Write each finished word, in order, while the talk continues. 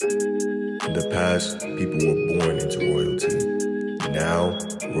In the past, people were born into royalty. Now,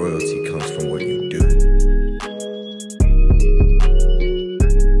 royalty comes from what you do.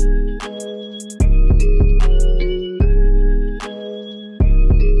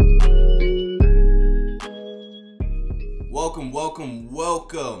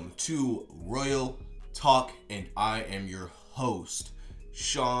 Welcome to Royal Talk, and I am your host,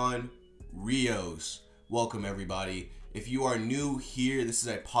 Sean Rios. Welcome, everybody. If you are new here, this is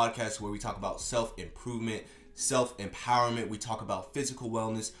a podcast where we talk about self-improvement, self-empowerment. We talk about physical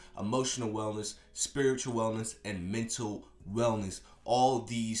wellness, emotional wellness, spiritual wellness, and mental wellness. All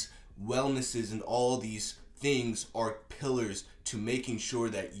these wellnesses and all these things are pillars to making sure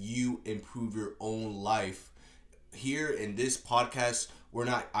that you improve your own life. Here in this podcast,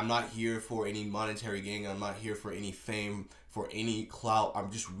 I'm not here for any monetary gain. I'm not here for any fame, for any clout. I'm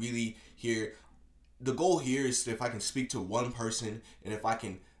just really here. The goal here is if I can speak to one person, and if I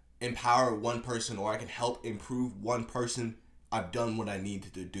can empower one person, or I can help improve one person, I've done what I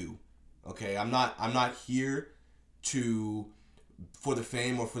needed to do. Okay, I'm not here for the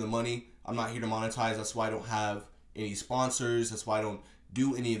fame or for the money. I'm not here to monetize. That's why I don't have any sponsors. That's why I don't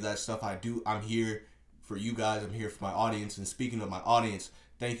do any of that stuff. I'm here for you guys. I'm here for my audience. And speaking of my audience,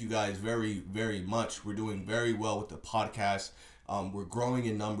 thank you guys very, very much. We're doing very well with the podcast. We're growing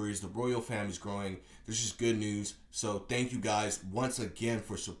in numbers. The Royal family is growing. This is good news. So thank you guys once again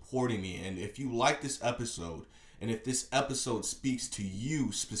for supporting me. And if you like this episode, and if this episode speaks to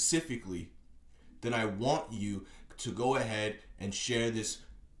you specifically, then I want you to go ahead and share this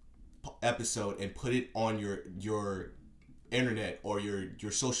episode and put it on your internet or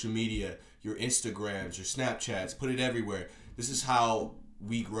your social media, your Instagrams, your Snapchats. Put it everywhere. This is how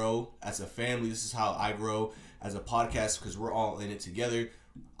we grow as a family. This is how I grow as a podcast, because we're all in it together.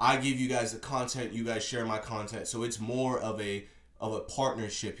 I give you guys the content, you guys share my content, so it's more of a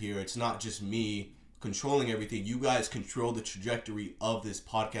partnership here. It's not just me controlling everything. You guys control the trajectory of this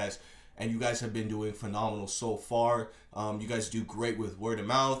podcast, and you guys have been doing phenomenal so far. You guys do great with word of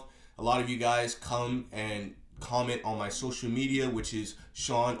mouth. A lot of you guys come and comment on my social media, which is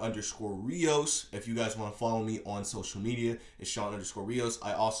Sean_Rios. If you guys want to follow me on social media, it's Sean_Rios.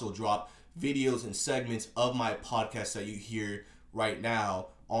 I also drop videos and segments of my podcast that you hear right now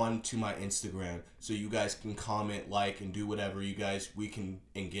onto my Instagram, so you guys can comment, like, and do whatever we can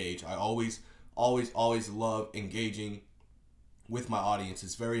engage. I always love engaging with my audience.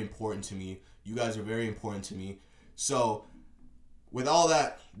 It's very important to me. You guys are very important to me. So with all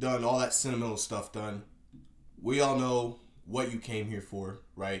that done, all that sentimental stuff done, we all know what you came here for,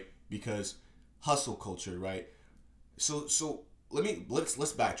 right? Because hustle culture, right? So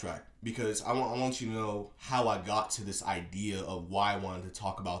let's backtrack, because I want you to know how I got to this idea of why I wanted to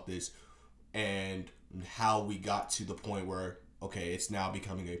talk about this, and how we got to the point where, okay, it's now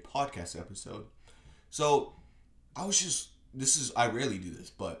becoming a podcast episode. So I rarely do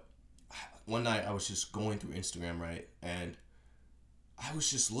this, but one night I was just going through Instagram, right? And I was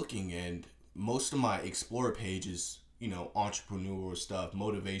just looking, and most of my Explorer pages, entrepreneurial stuff,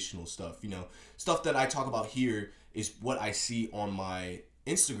 motivational stuff, stuff that I talk about here is what I see on my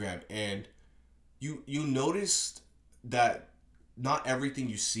Instagram. And you noticed that not everything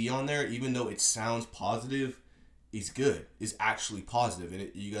you see on there, even though it sounds positive, is actually positive.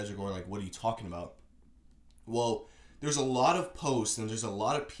 And you guys are going like, what are you talking about? Well, there's a lot of posts and there's a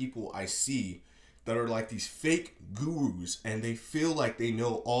lot of people I see that are like these fake gurus, and they feel like they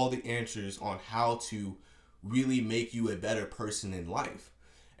know all the answers on how to really make you a better person in life.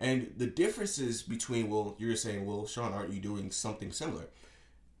 And the differences between, you're saying, Sean, aren't you doing something similar?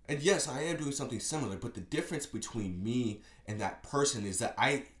 And yes, I am doing something similar, but the difference between me and that person is that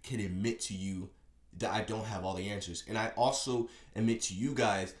I can admit to you that I don't have all the answers. And I also admit to you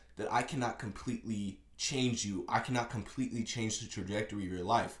guys that I cannot completely change you. I cannot completely change the trajectory of your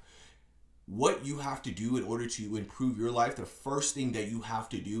life. What you have to do in order to improve your life, the first thing that you have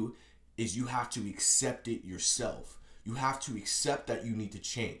to do is you have to accept it yourself. You have to accept that you need to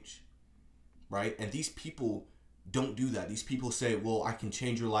change, right? And these people don't do that. These people say, I can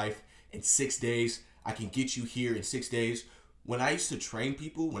change your life in 6 days. I can get you here in 6 days. When I used to train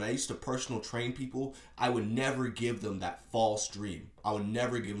people, when I used to personal train people, I would never give them that false dream. I would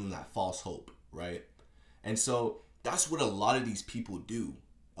never give them that false hope, right? And so that's what a lot of these people do.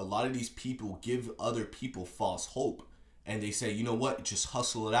 A lot of these people give other people false hope, and they say, you know what, just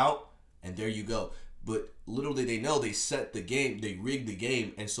hustle it out, and there you go. But little did they know, they set the game, they rigged the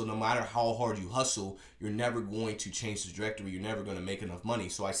game, and so no matter how hard you hustle, you're never going to change the trajectory, you're never going to make enough money.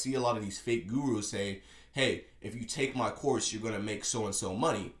 So I see a lot of these fake gurus saying, hey, if you take my course, you're going to make so-and-so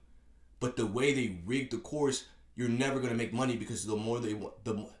money. But the way they rigged the course, you're never going to make money, because the more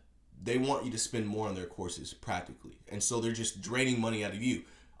they want you to spend more on their courses practically. And so they're just draining money out of you.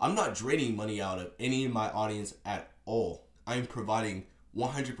 I'm not draining money out of any of my audience at all. I'm providing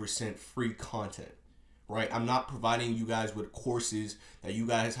 100% free content, right? I'm not providing you guys with courses that you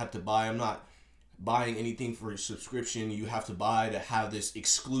guys have to buy. I'm not buying anything for a subscription you have to buy to have this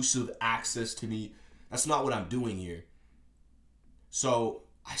exclusive access to me. That's not what I'm doing here. So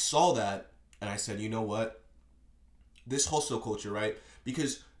I saw that and I said, you know what? This hustle culture, right?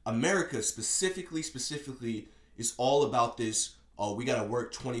 Because America specifically is all about this, oh, we got to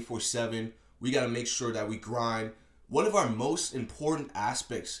work 24/7. We got to make sure that we grind. One of our most important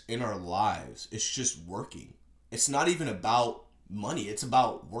aspects in our lives is just working. It's not even about money. It's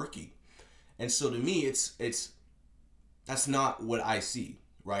about working. And so to me, it's that's not what I see,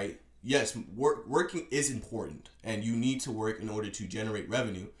 right? Yes, working is important and you need to work in order to generate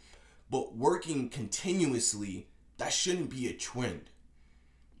revenue. But working continuously, that shouldn't be a trend,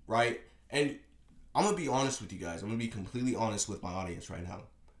 right? And I'm going to be honest with you guys. I'm going to be completely honest with my audience right now,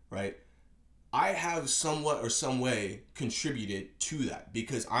 right? I have somewhat or some way contributed to that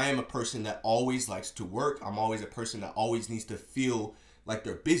because I am a person that always likes to work. I'm always a person that always needs to feel like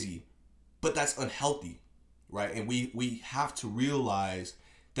they're busy, but that's unhealthy, right? And we have to realize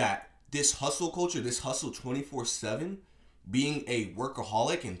that this hustle culture, this hustle 24/7, being a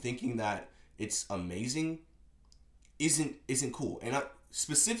workaholic and thinking that it's amazing isn't cool. And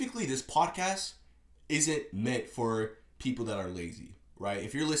specifically this podcast isn't meant for people that are lazy, right?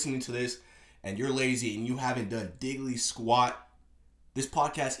 If you're listening to this and you're lazy and you haven't done diddly squat, this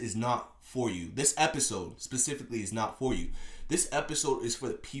podcast is not for you. This episode specifically is not for you. This episode is for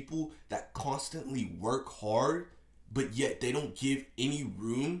the people that constantly work hard, but yet they don't give any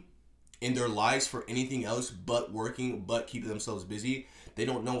room in their lives for anything else but working, but keeping themselves busy. They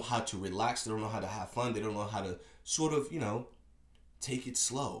don't know how to relax. They don't know how to have fun. They don't know how to sort of, take it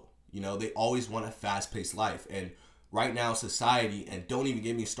slow. They always want a fast-paced life. And right now, society, and don't even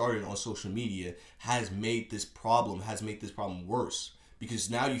get me started on social media, has made this problem worse. Because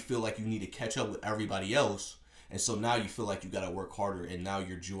now you feel like you need to catch up with everybody else. And so now you feel like you got to work harder, and now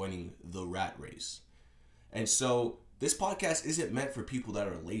you're joining the rat race. And so this podcast isn't meant for people that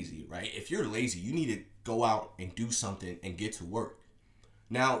are lazy, right? If you're lazy, you need to go out and do something and get to work.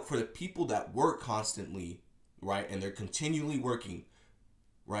 Now, for the people that work constantly, right, and they're continually working,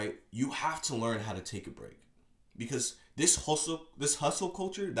 right, you have to learn how to take a break. Because this hustle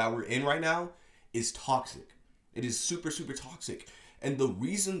culture that we're in right now is toxic. It is super, super toxic. And the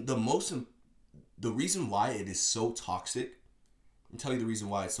reason why it is so toxic, I'll tell you the reason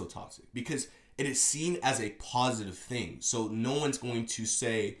why it's so toxic. Because it is seen as a positive thing. So no one's going to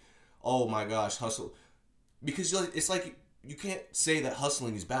say, oh my gosh, hustle. Because it's like you can't say that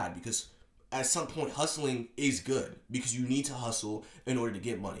hustling is bad, because at some point hustling is good because you need to hustle in order to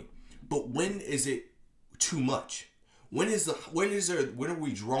get money. But when is it too much? When are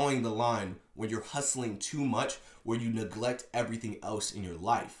we drawing the line when you're hustling too much, where you neglect everything else in your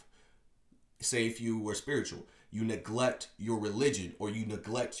life? Say if you were spiritual, you neglect your religion, or you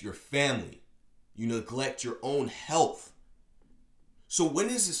neglect your family, you neglect your own health. So when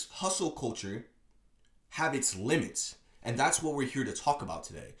does this hustle culture have its limits? And that's what we're here to talk about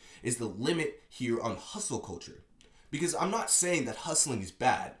today, is the limit here on hustle culture. Because I'm not saying that hustling is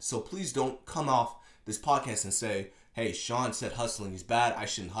bad. So please don't come off this podcast and say, hey, Sean said hustling is bad. I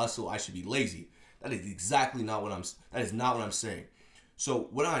shouldn't hustle. I should be lazy. That is not what I'm saying. So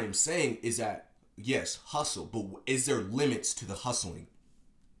what I am saying is that, yes, hustle, but is there limits to the hustling,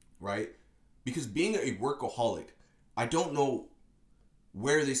 right? Because being a workaholic, I don't know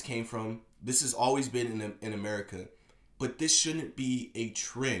where this came from. This has always been in America. But this shouldn't be a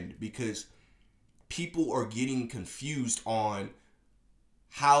trend, because people are getting confused on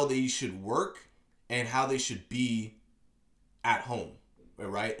how they should work and how they should be at home,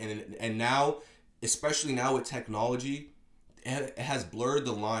 right? And now, especially now with technology, it has blurred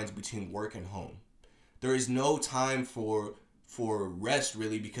the lines between work and home. There is no time for rest,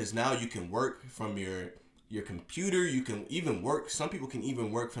 really, because now you can work from your computer. You can even work. Some people can even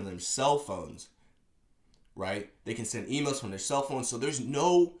work from their cell phones. Right? They can send emails from their cell phone. So if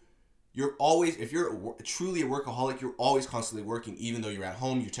you're truly a workaholic, you're always constantly working. Even though you're at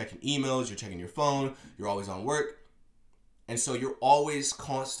home, you're checking emails, you're checking your phone, you're always on work. And so you're always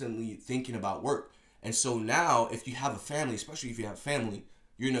constantly thinking about work. And so now, if you have a family, especially if you have family,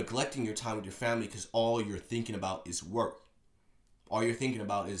 you're neglecting your time with your family because all you're thinking about is work. All you're thinking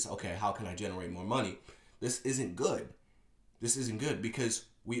about is, okay, how can I generate more money? This isn't good. This isn't good, because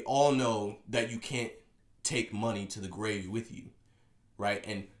we all know that you can't take money to the grave with you, right?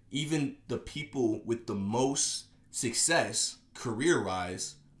 And even the people with the most success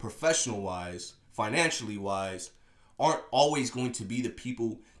career-wise, professional wise, financially wise, aren't always going to be the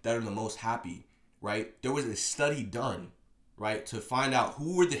people that are the most happy, right? There was a study done, right, to find out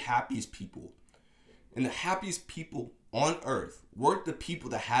who were the happiest people. And the happiest people on earth weren't the people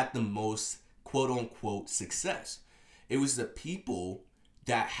that had the most quote unquote success. It was the people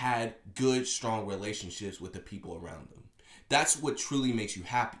that had good, strong relationships with the people around them. That's what truly makes you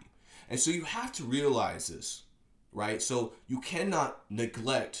happy. And so you have to realize this, right? So you cannot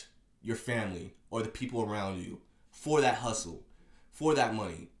neglect your family or the people around you for that hustle, for that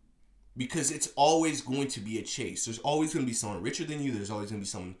money, because it's always going to be a chase. There's always going to be someone richer than you. There's always going to be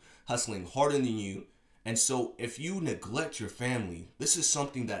someone hustling harder than you. And so if you neglect your family, this is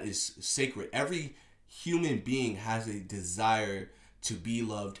something that is sacred. Every human being has a desire to be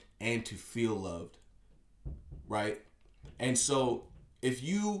loved and to feel loved, right? And so if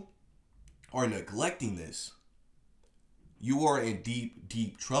you are neglecting this, you are in deep,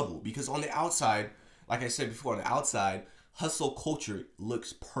 deep trouble. Because on the outside, like I said before, on the outside, hustle culture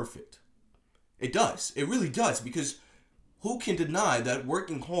looks perfect. It does. It really does. Because who can deny that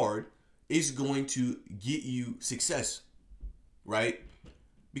working hard is going to get you success, right?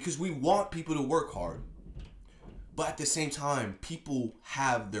 Because we want people to work hard. But at the same time, people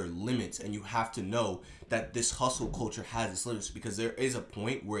have their limits, and you have to know that this hustle culture has its limits, because there is a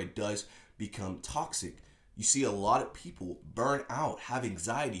point where it does become toxic. You see a lot of people burn out, have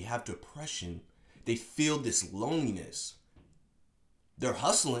anxiety, have depression. They feel this loneliness. They're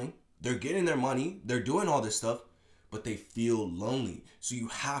hustling, they're getting their money, they're doing all this stuff, but they feel lonely. So you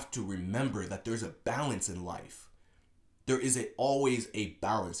have to remember that there's a balance in life. There is always a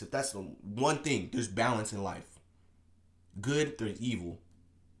balance. If that's the one thing, there's balance in life. Good, there's evil.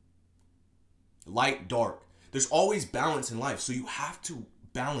 Light, dark. There's always balance in life. So you have to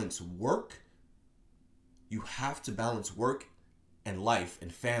balance work. You have to balance work and life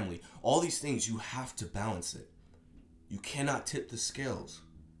and family. All these things, you have to balance it. You cannot tip the scales.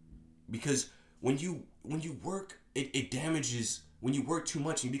 Because when you work, it damages. When you work too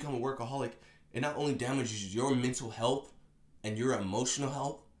much and you become a workaholic, it not only damages your mental health and your emotional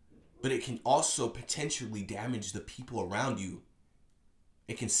health, but it can also potentially damage the people around you.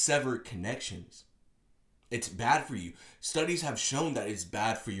 It can sever connections. It's bad for you. Studies have shown that it's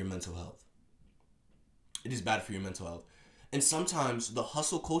bad for your mental health. It is bad for your mental health. And sometimes the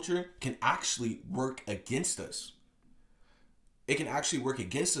hustle culture can actually work against us. It can actually work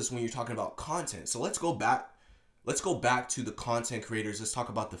against us when you're talking about content. So let's go back to the content creators. Let's talk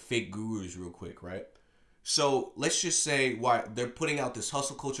about the fake gurus real quick, right? So let's just say why they're putting out this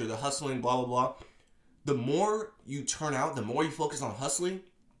hustle culture, the hustling, blah, blah, blah. The more you turn out, the more you focus on hustling,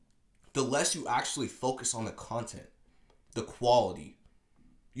 the less you actually focus on the content, the quality.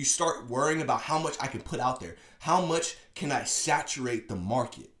 You start worrying about how much I can put out there. How much can I saturate the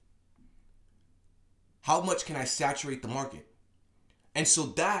market? How much can I saturate the market? And so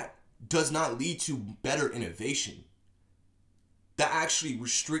that does not lead to better innovation. That actually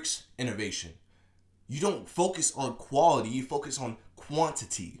restricts innovation. You don't focus on quality, you focus on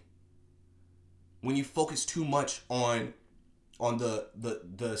quantity. When you focus too much on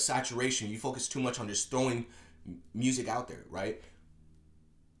the saturation, you focus too much on just throwing music out there, right?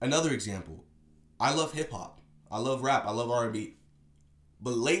 Another example, I love hip hop, I love rap, I love R&B.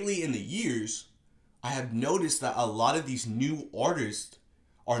 But lately in the years, I have noticed that a lot of these new artists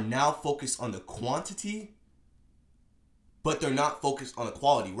are now focused on the quantity, but they're not focused on the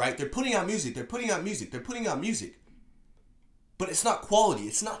quality, right? They're putting out music, but it's not quality,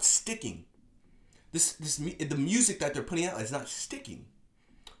 it's not sticking. The music that they're putting out is not sticking.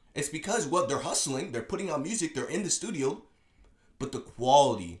 It's because, well, they're hustling, they're putting out music, they're in the studio, but the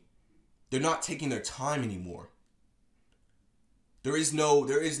quality, they're not taking their time anymore. There is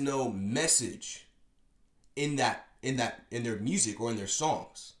no message in their music or in their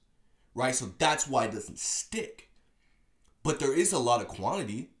songs, right? So that's why it doesn't stick. But there is a lot of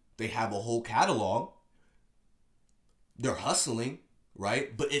quantity. They have a whole catalog. They're hustling,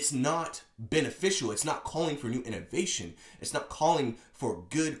 right? But it's not beneficial. It's not calling for new innovation. It's not calling for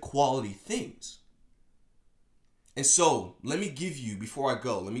good quality things. And so, let me give you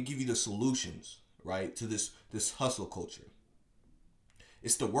the solutions, right, to this hustle culture.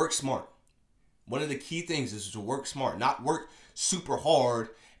 It's to work smart. One of the key things is to work smart, not work super hard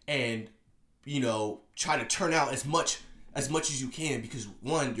and, try to turn out as much as you can, because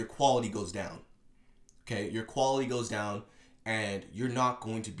one, your quality goes down. Okay, your quality goes down and you're not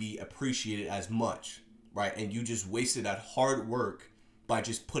going to be appreciated as much, right? And you just wasted that hard work by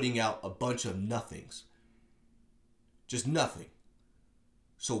just putting out a bunch of nothings. Just nothing.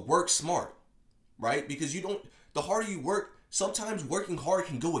 So work smart, right? Because the harder you work, Sometimes working hard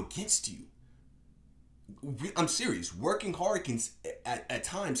can go against you. I'm serious. Working hard can at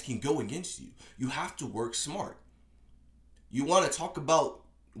times can go against you. You have to work smart. You want to talk about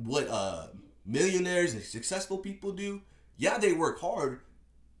what millionaires and successful people do? Yeah, they work hard,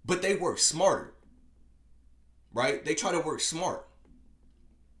 but they work smarter. Right? They try to work smart.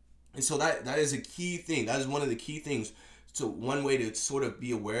 And so that is a key thing. That is one of the key things. So one way to sort of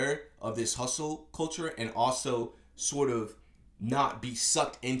be aware of this hustle culture and also sort of not be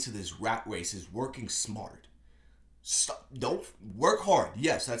sucked into this rat race is working smart. Don't work hard.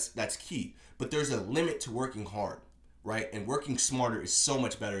 Yes, that's key. But there's a limit to working hard, right? And working smarter is so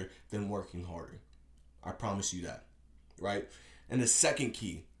much better than working harder. I promise you that, right? And the second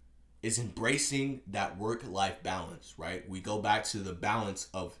key is embracing that work-life balance, right? We go back to the balance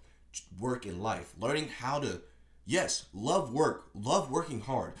of work and life. Learning how to, yes, love work, love working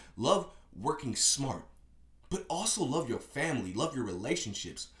hard, love working smart, but also love your family, love your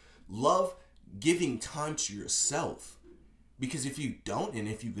relationships, love giving time to yourself. Because if you don't, and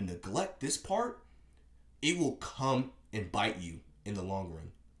if you neglect this part, it will come and bite you in the long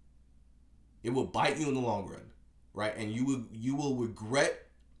run. It will bite you in the long run, right? And you will regret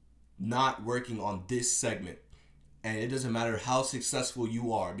not working on this segment. And it doesn't matter how successful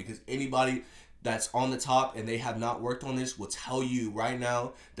you are, because anybody that's on the top and they have not worked on this will tell you right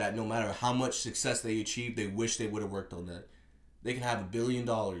now that no matter how much success they achieve, they wish they would have worked on that. They can have $1 billion,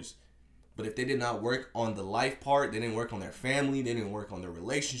 but if they did not work on the life part, they didn't work on their family, they didn't work on their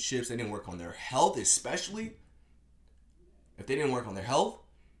relationships, they didn't work on their health, especially if they didn't work on their health,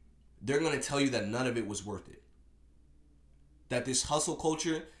 they're going to tell you that none of it was worth it. That this hustle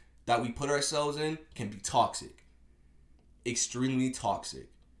culture that we put ourselves in can be toxic. Extremely toxic.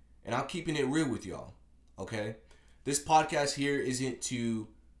 And I'm keeping it real with y'all, okay? This podcast here isn't to,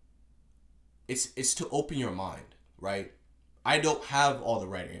 it's to open your mind, right? I don't have all the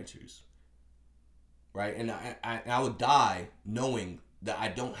right answers, right? And I would die knowing that I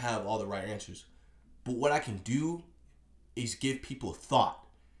don't have all the right answers. But what I can do is give people thought,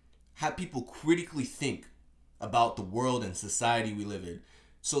 have people critically think about the world and society we live in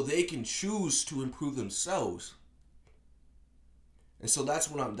so they can choose to improve themselves. And so that's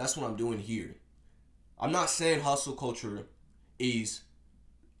what I'm doing here. I'm not saying hustle culture is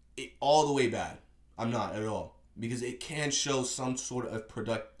all the way bad. I'm not at all. Because it can show some sort of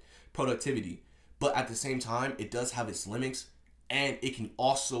productivity. But at the same time, it does have its limits. And it can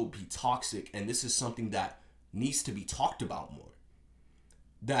also be toxic. And this is something that needs to be talked about more.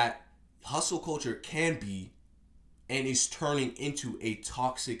 That hustle culture can be and is turning into a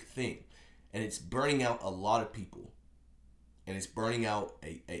toxic thing. And it's burning out a lot of people. And it's burning out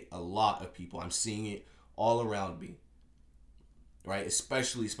a lot of people. I'm seeing it all around me. Right?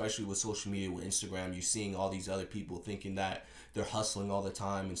 Especially with social media, with Instagram. You're seeing all these other people thinking that they're hustling all the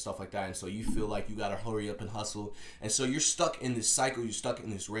time and stuff like that. And so you feel like you got to hurry up and hustle. And so you're stuck in this cycle. You're stuck in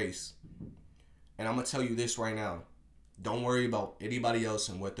this race. And I'm going to tell you this right now. Don't worry about anybody else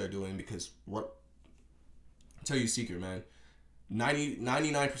and what they're doing, because I'll tell you a secret, man.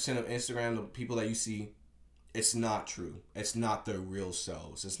 99% of Instagram, the people that you see, it's not true. It's not their real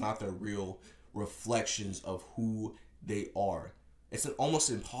selves. It's not their real reflections of who they are. It's almost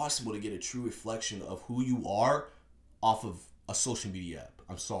impossible to get a true reflection of who you are off of a social media app.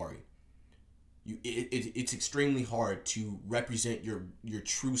 I'm sorry. It's extremely hard to represent your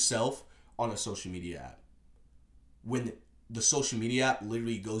true self on a social media app, when the social media app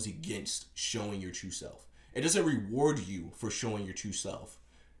literally goes against showing your true self. It doesn't reward you for showing your true self.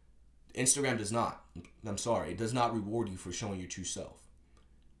 Instagram does not. I'm sorry. It does not reward you for showing your true self.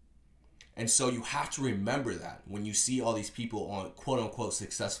 And so you have to remember that when you see all these people on quote unquote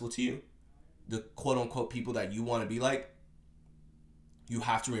successful to you, the quote unquote people that you want to be like, you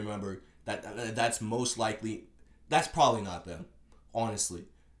have to remember that that's most likely, that's probably not them, honestly.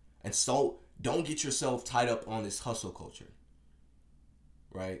 And so don't get yourself tied up on this hustle culture,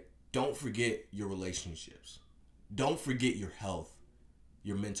 right? Don't forget your relationships. Don't forget your health,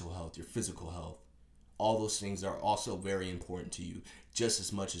 your mental health, your physical health. All those things are also very important to you, just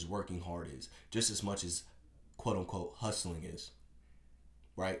as much as working hard is, just as much as quote unquote hustling is,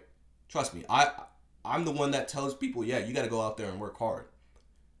 right? Trust me, I'm the one that tells people, yeah, you got to go out there and work hard,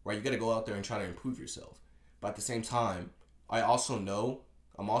 right? You got to go out there and try to improve yourself. But at the same time, I'm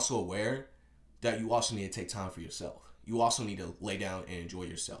also aware that you also need to take time for yourself. You also need to lay down and enjoy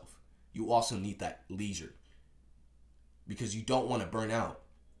yourself. You also need that leisure, because you don't want to burn out.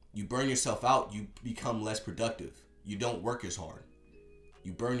 You burn yourself out, you become less productive. You don't work as hard.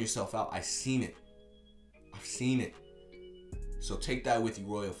 You burn yourself out. I've seen it. So take that with you,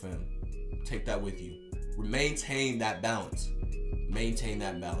 Royal Fam. Take that with you. maintain that balance. Maintain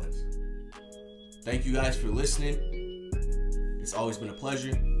that balance. Thank you guys for listening. It's always been a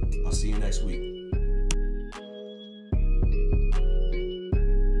pleasure. I'll see you next week.